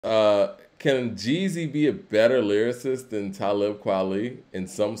Can Jeezy be a better lyricist than Talib Kweli in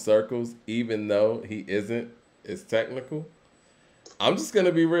some circles, even though he isn't as technical? I'm just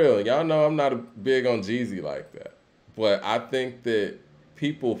gonna be real. Y'all know I'm not a big on Jeezy like that, but I think that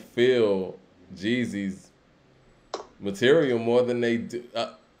people feel Jeezy's material more than they do. I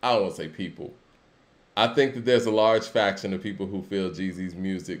don't want to say people. I think that there's a large faction of people who feel Jeezy's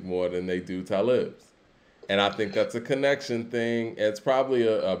music more than they do Talib's. And I think that's a connection thing. It's probably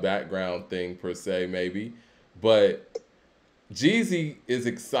a background thing per se, maybe. But Jeezy is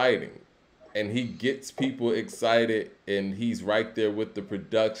exciting and he gets people excited and he's right there with the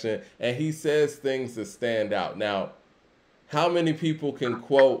production and he says things that stand out. Now, how many people can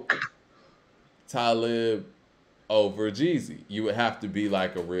quote Talib over Jeezy? You would have to be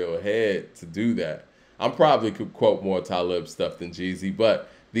like a real head to do that. I'm probably could quote more Talib stuff than Jeezy, but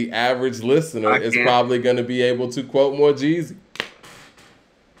the average listener is probably going to be able to quote more Jeezy.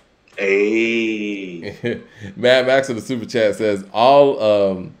 Hey, Mad Max in the super chat says all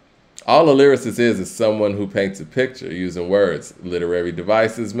a lyricist is someone who paints a picture using words, literary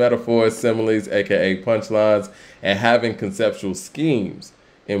devices, metaphors, similes, aka punchlines, and having conceptual schemes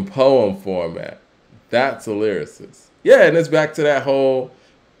in poem format. That's a lyricist. Yeah, and it's back to that whole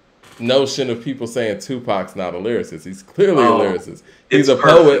notion of people saying Tupac's not a lyricist. He's clearly a lyricist. He's a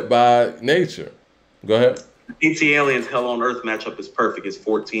poet by nature. Go ahead. ET Aliens Hell on Earth matchup is perfect. It's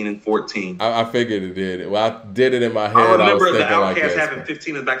 14 and 14. I figured it did. Well, I did it in my head. I remember the Outkast having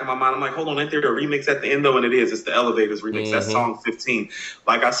 15 in the back of my mind. I'm like, hold on, ain't there a remix at the end though? And it is. It's the Elevators remix. Mm-hmm. That's song 15.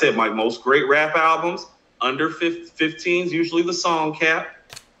 Like I said, my most great rap albums, under 15 is usually the song cap.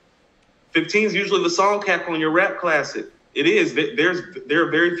 15 is usually the song cap on your rap classic. It is. There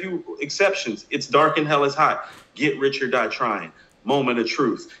are very few exceptions. It's Dark and Hell is Hot. Get Rich or Die Trying. Moment of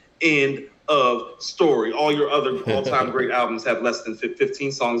Truth. End of story. All your other all-time great albums have less than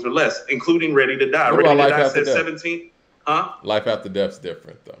 15 songs or less, including Ready to Die. Ready to Die says 17. Huh? Life After Death's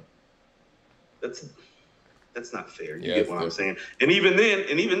different, though. That's not fair. You get what I'm saying? And even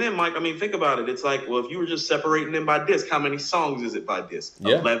then, Mike, I mean, think about it. It's like, well, if you were just separating them by disc, how many songs is it by disc?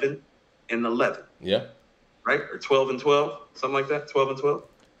 Yeah. 11 and 11. Yeah. Right? Or 12 and 12? Something like that? 12 and 12?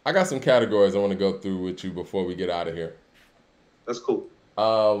 I got some categories I want to go through with you before we get out of here. That's cool.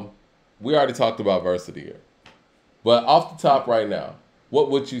 We already talked about verse of the year. But off the top right now, what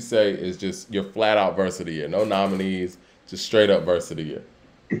would you say is just your flat out verse of the year? No nominees, just straight up verse of the year.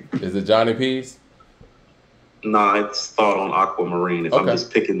 Is it Johnny P's? Nah, it's Thought on Aquamarine. If I'm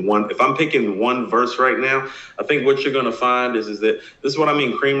just picking one, if I'm picking one verse right now, I think what you're gonna find is that this is what I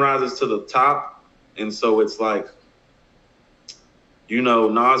mean. Cream rises to the top, and so it's like, you know,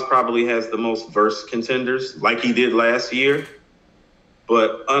 Nas probably has the most verse contenders, like he did last year.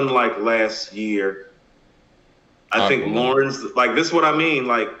 But unlike last year, I think Lauren's like, this is what I mean.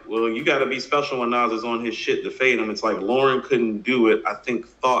 Like, well, you got to be special when Nas is on his shit to fade him. It's like Lauren couldn't do it. I think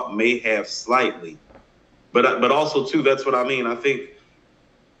Thought may have slightly, but also too, that's what I mean. I think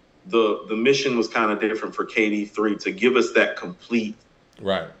the mission was kind of different for KD3 to give us that complete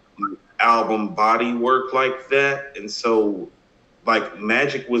album body work like that, and so. Like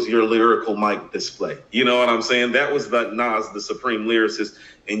Magic was your lyrical mic display. You know what I'm saying? That was the Nas, the supreme lyricist,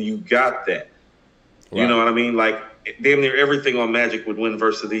 and you got that. Right. You know what I mean? Like damn near everything on Magic would win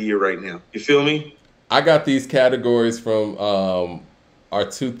verse of the year right now. You feel me? I got these categories from our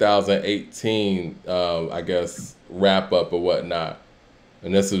 2018, I guess, wrap up or whatnot.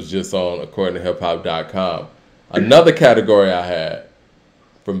 And this was just on according to hiphop.com. Another category I had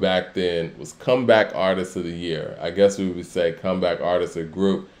from back then was Comeback Artist of the Year. I guess we would say Comeback Artist of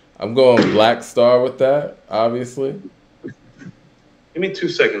Group. I'm going Black Star with that, obviously. Give me 2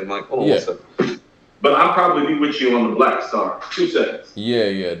 seconds, Mike. Hold on 1 second. But I'll probably be with you on the Black Star. 2 seconds.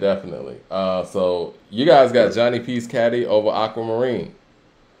 Yeah, definitely. So you guys got Johnny P's Caddy over Aquamarine.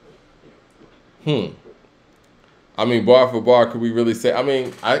 I mean, bar for bar, could we really say? I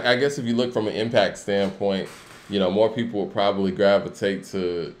mean, I guess if you look from an impact standpoint, you know, more people would probably gravitate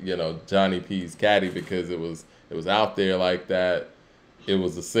to, you know, Johnny P's Caddy because it was out there like that. It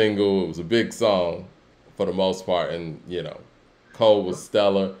was a single. It was a big song for the most part. And, you know, Cole was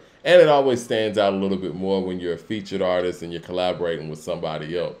stellar. And it always stands out a little bit more when you're a featured artist and you're collaborating with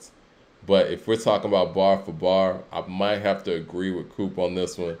somebody else. But if we're talking about bar for bar, I might have to agree with Coop on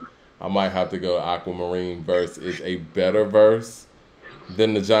this one. I might have to go Aquamarine verse is a better verse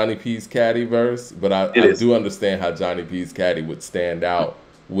than the Johnny P's Caddy verse, but I do understand how Johnny P's Caddy would stand out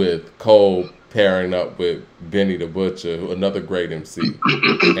with Cole pairing up with Benny the Butcher, another great MC.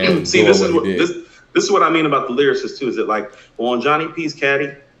 And see, this is what I mean about the lyricist too. Is that like on Johnny P's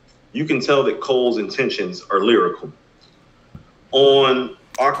Caddy, you can tell that Cole's intentions are lyrical. On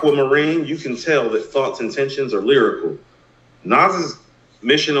Aquamarine, you can tell that Thought's intentions are lyrical. Nas's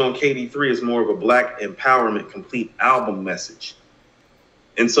mission on KD3 is more of a black empowerment complete album message.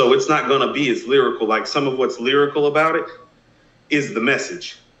 And so it's not going to be as lyrical. Like some of what's lyrical about it is the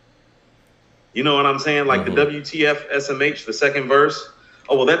message. You know what I'm saying? Like the WTF SMH, the second verse.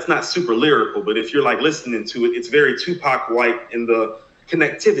 Oh, well, that's not super lyrical, but if you're like listening to it, it's very Tupac white in the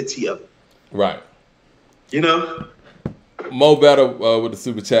connectivity of it. Right. You know? Mo Better with the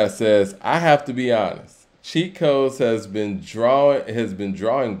super chat says, I have to be honest. Cheat Codes has been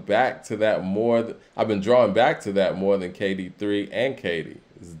drawing back to that more. I've been drawing back to that more than KD3 and KD.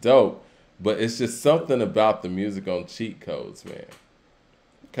 It's dope, but it's just something about the music on Cheat Codes, man.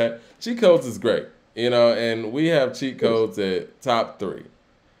 Okay, Cheat Codes is great, and we have Cheat Codes at top 3.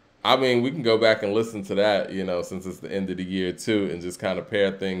 I mean, we can go back and listen to that, since it's the end of the year too, and just kind of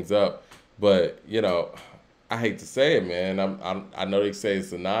pair things up. But I hate to say it, man. I know they say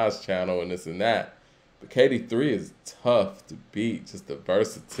it's a Nas channel and this and that, but KD3 is tough to beat. Just the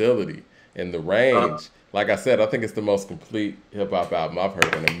versatility and the range. Like I said, I think it's the most complete hip hop album I've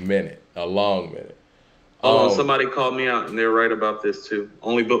heard in a long minute. Somebody called me out, and they're right about this too.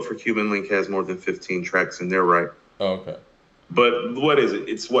 Only Built for Cuban Link has more than 15 tracks, and they're right. Okay. But what is it?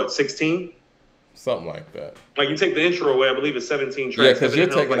 It's what, 16? Something like that. Like you take the intro away, I believe it's 17 tracks. Yeah, because you're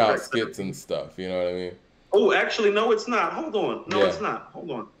taking out skits and stuff. You know what I mean? Oh, actually, no, it's not. Hold on. No, it's not.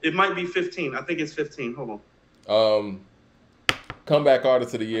 Hold on. It might be 15. I think it's 15. Hold on. Comeback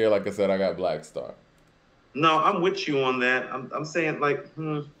Artist of the Year, like I said, I got Black Star. No, I'm with you on that. I'm saying like,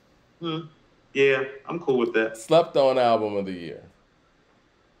 yeah, I'm cool with that. Slept On Album of the Year.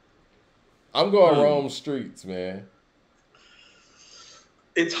 I'm going Rome Streets, man.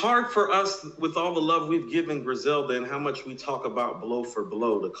 It's hard for us, with all the love we've given Griselda and how much we talk about blow for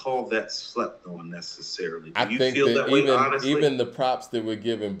blow, to call that slept on necessarily. I think that even the props that we're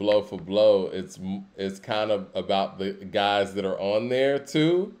giving blow for blow, it's kind of about the guys that are on there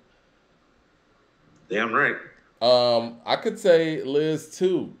too. Damn right. I could say Liz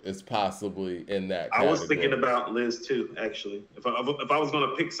 2 is possibly in that category. I was thinking about Liz 2, actually. If I was going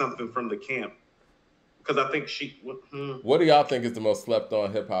to pick something from the camp. Because I think she... What do y'all think is the most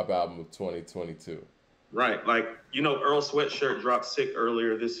slept-on hip-hop album of 2022? Right. Like, Earl Sweatshirt dropped Sick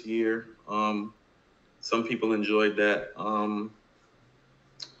earlier this year. Some people enjoyed that.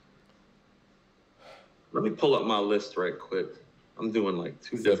 Let me pull up my list right quick. I'm doing like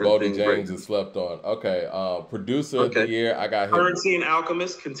two different things. Bodie James is slept on. Okay. Producer of the year, I got Currency and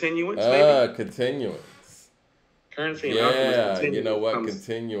Alchemist, Continuance, maybe? Continuance. Currency and Alchemist, Continuance. You know what?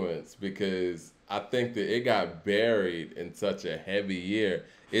 Continuance, because I think that it got buried in such a heavy year.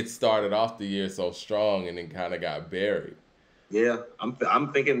 It started off the year so strong and then kind of got buried. Yeah,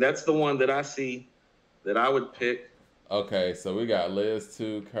 I'm thinking that's the one that I see that I would pick. Okay, so we got Liz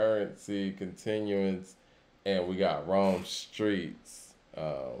 2, Currency, Continuance, and we got Rome Streets.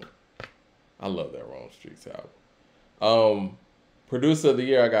 I love that Rome Streets album. Producer of the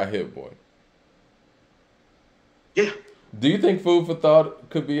year, I got Hit Boy. Yeah. Do you think Food for Thought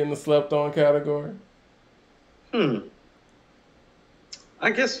could be in the slept on category?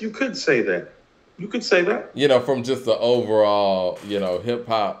 I guess you could say that. You could say that. From just the overall, hip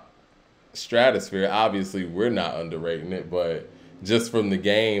hop stratosphere, obviously we're not underrating it, but just from the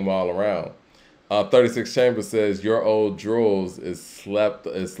game all around. 36 Chambers says Your Old Drools is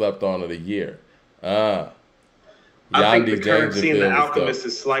slept on of the year. I think the Currency and the Alchemist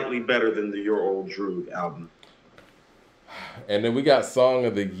is slightly better than the Your Old Drool album. And then we got Song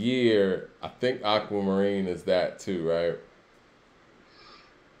of the Year. I think Aquamarine is that too, right?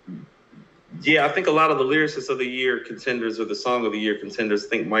 Yeah, I think a lot of the lyricists of the year contenders or the Song of the Year contenders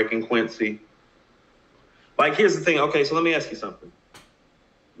think Mike and Quincy. Like, here's the thing. Okay, so let me ask you something.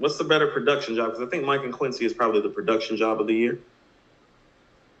 What's the better production job? Because I think Mike and Quincy is probably the production job of the year.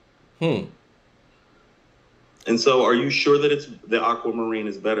 And so are you sure that the Aquamarine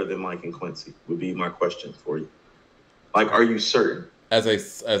is better than Mike and Quincy? Would be my question for you. Like, are you certain? As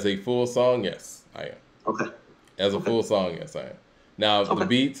a full song, yes, I am. Okay. As a full song, yes, I am. Now, the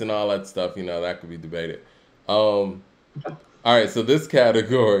beats and all that stuff, that could be debated. All right, so this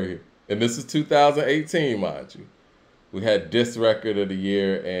category, and this is 2018, mind you. We had Diss Record of the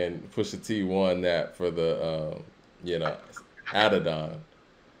Year, and Pusha T won that for the, Adidon.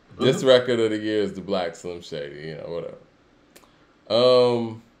 Diss Record of the Year is the Black Slim Shady, whatever.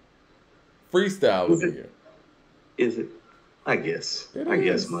 Freestyle of the Year. Is it? I guess. I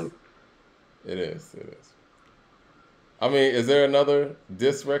guess, Mike. It is. I mean, is there another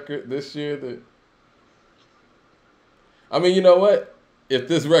diss record this year that... I mean, you know what? If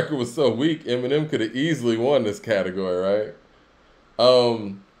this record was so weak, Eminem could have easily won this category, right?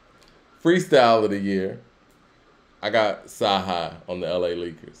 Freestyle of the year. I got Saha on the LA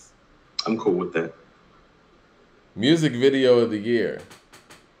Leakers. I'm cool with that. Music video of the year.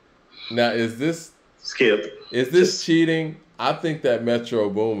 Now, is this Skip? Is this cheating? I think that Metro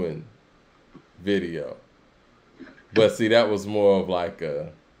Boomin video. But see, that was more of like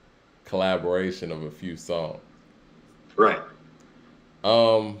a collaboration of a few songs. Right.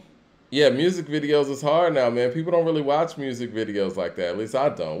 Yeah, music videos is hard now, man. People don't really watch music videos like that. At least I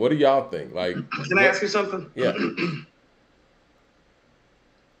don't. What do y'all think? Like, can I ask you something? Yeah.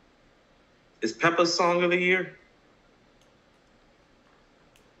 Is Peppa's song of the year?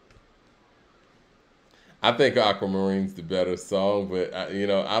 I think Aquamarine's the better song, but I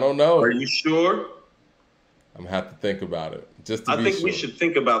don't know. Are you sure? I'm gonna have to think about it. I think we should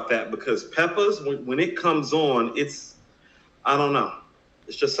think about that because Peppa's, when it comes on, I don't know.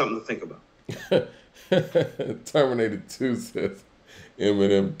 It's just something to think about. Terminator 2 says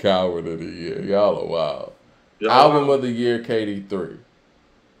Eminem Coward of the Year. Y'all are wild. Album of the Year, KD3.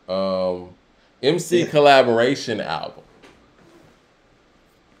 MC Collaboration Album.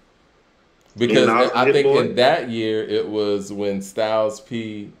 Because I think in that year, it was when Styles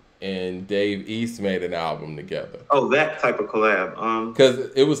P and Dave East made an album together. Oh, that type of collab. Because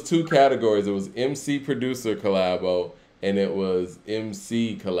it was two categories. It was MC Producer Collabo and it was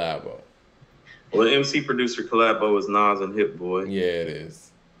MC Collabo. Well, the MC Producer Collabo is Nas and Hit Boy. Yeah, it is.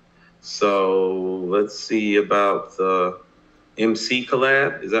 So let's see about the MC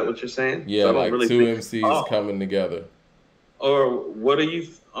collab. Is that what you're saying? Yeah, so like two MCs coming together. Or what are you,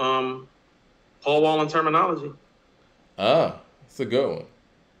 Paul Wall and Terminology? Ah, it's a good one.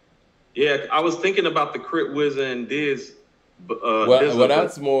 Yeah, I was thinking about the Crit Wiz and Diz. Well,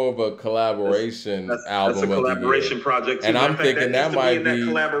 that's more of a collaboration album. That's a collaboration project, too. And I'm thinking that might be that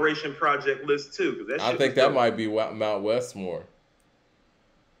collaboration project list too. I think that might be Mount Westmore.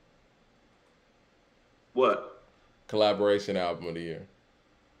 What? Collaboration album of the year.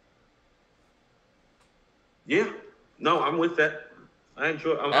 Yeah, no, I'm with that. I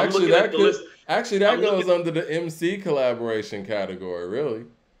enjoy. I'm looking at the list. Actually, that goes under the MC collaboration category, really.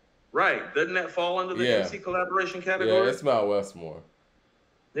 Right. Doesn't that fall under the MC collaboration category? Yeah, it's Mount Westmore.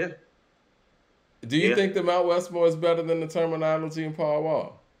 Yeah. Do you think that Mount Westmore is better than the Terminology and Paul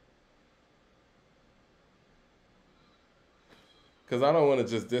Wall? Because I don't want to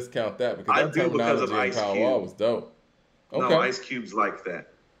just discount that because that Terminology and Paul Wall was dope. Okay. No, Ice Cube's like that.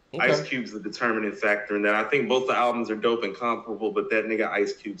 Okay. Ice Cube's the determining factor in that. I think both the albums are dope and comparable, but that nigga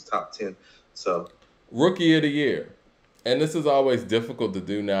Ice Cube's top 10. So, Rookie of the Year. And this is always difficult to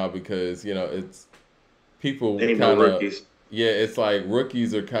do now because, it's people kind of, it's like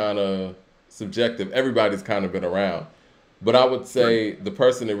rookies are kind of subjective. Everybody's kind of been around. But I would say the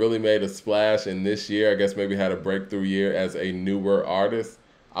person that really made a splash in this year, I guess maybe had a breakthrough year as a newer artist,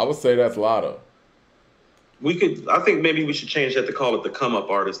 I would say that's Lotto. I think maybe we should change that to call it the come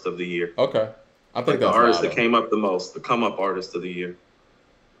up artist of the year. Okay. I think that's the artist that came up the most, the come up artist of the year.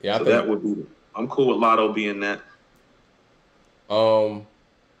 Yeah, so that would be, I'm cool with Lotto being that. What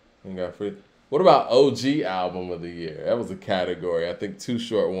about OG album of the year? That was a category. I think Too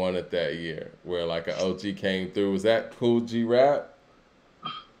Short won it that year, where like an OG came through. Was that Cool G Rap?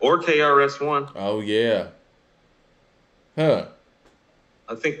 Or KRS-One? Oh yeah. Huh.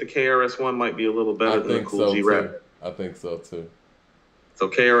 I think the KRS-One might be a little better than the Cool G Rap. I think so too. So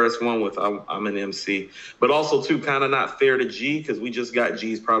KRS-One with I'm an MC, but also too kind of not fair to G because we just got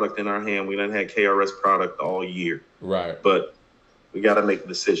G's product in our hand. We done had KRS product all year. Right. But we got to make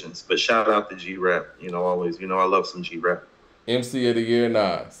decisions. But shout out to G-Rap. Always. I love some G-Rap. MC of the year,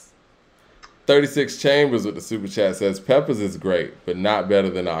 Nas. 36 Chambers with the super chat says, Peppers is great, but not better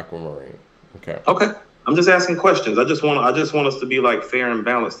than Aquamarine. Okay. Okay. I'm just asking questions. I just want us to be like fair and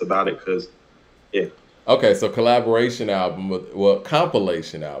balanced about it because, yeah. Okay, so compilation album of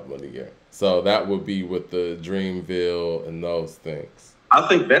the year. So that would be with the Dreamville and those things. I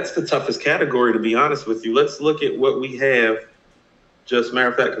think that's the toughest category, to be honest with you. Let's look at what we have. Just matter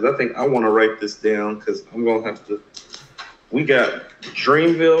of fact, because I think I want to write this down because I'm going to have to. We got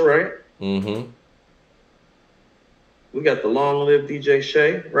Dreamville, right? Mm-hmm. We got the Long Live DJ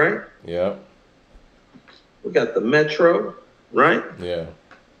Shay, right? Yeah. We got the Metro, right? Yeah.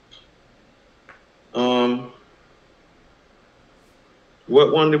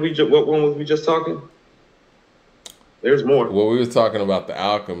 What one was we just talking? There's more. Well, we were talking about The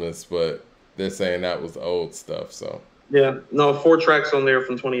Alchemist, but they're saying that was old stuff, so. Yeah, no, 4 tracks on there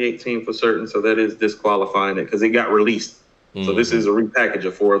from 2018 for certain, so that is disqualifying it because it got released. Mm-hmm. So this is a repackage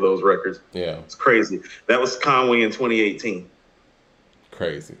of 4 of those records. Yeah. It's crazy. That was Conway in 2018.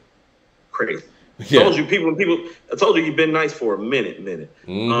 Crazy. Yeah. Told you people. I told you you've been nice for a minute.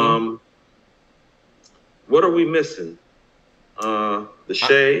 Mm-hmm. What are we missing? The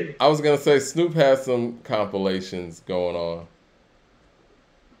Shade. I was gonna say Snoop has some compilations going on.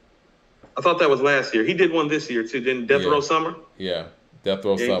 I thought that was last year. He did one this year too, didn't Death Yeah, Row Summer? yeah. Death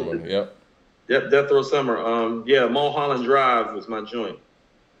Row Yeah, Summer. Yep. yep, Death Row Summer. Yeah, Mulholland Drive was my joint.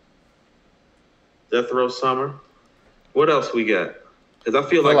 Death Row Summer. What else we got? Because I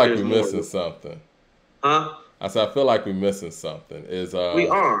feel I feel like like there's we're more. missing something. Huh? I said I feel like we're missing something. Is We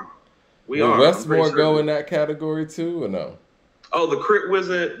are. We will are. I'm pretty Westmore go certain. in that category too or no? Oh, the Crit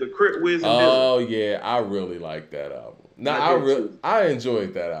Wizard, the Crit Wiz and Dizzle. Oh yeah, I really like that album. No, I did too. I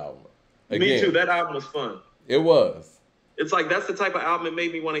enjoyed that album. Me too. Again, That album was fun. it was. It's like that's the type of album that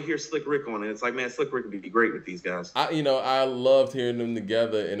made me want to hear Slick Rick on it. It's like, man, Slick Rick would be great with these guys. I loved hearing them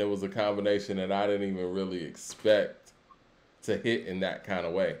together, and it was a combination that I didn't even really expect to hit in that kind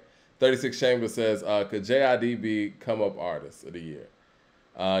of way. 36 Chambers says, could JID be come up artist of the year?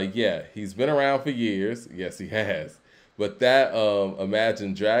 Yeah, he's been around for years. Yes, he has. But that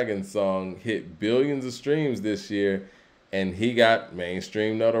Imagine Dragons song hit billions of streams this year, and he got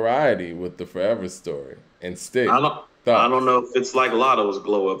mainstream notoriety with the Forever Story and Stick. I don't know if it's like Lotto's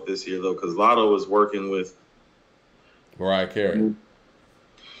glow up this year though, because Lotto is working with Mariah Carey.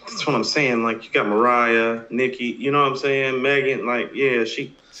 That's what I'm saying. Like you got Mariah, Nicki, you know what I'm saying? Megan, like yeah,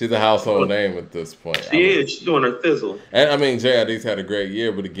 she's a household name at this point. She's doing her thizzle. And I mean, JID's had a great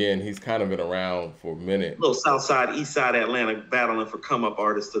year, but again, he's kind of been around for a minute. Little South Side, East Side Atlanta battling for come up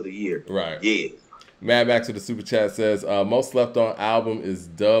artist of the year. Right. Yeah. Mad Max to the super chat says, most left on album is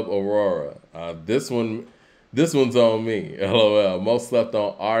Dub Aurora. This one's on me. LOL. Most left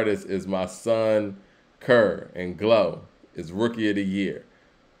on artist is my son Kerr, and Glow is rookie of the year.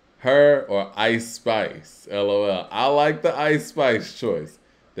 Her or Ice Spice? LOL. I like the Ice Spice choice.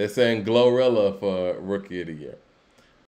 They're saying Glorilla for rookie of the year.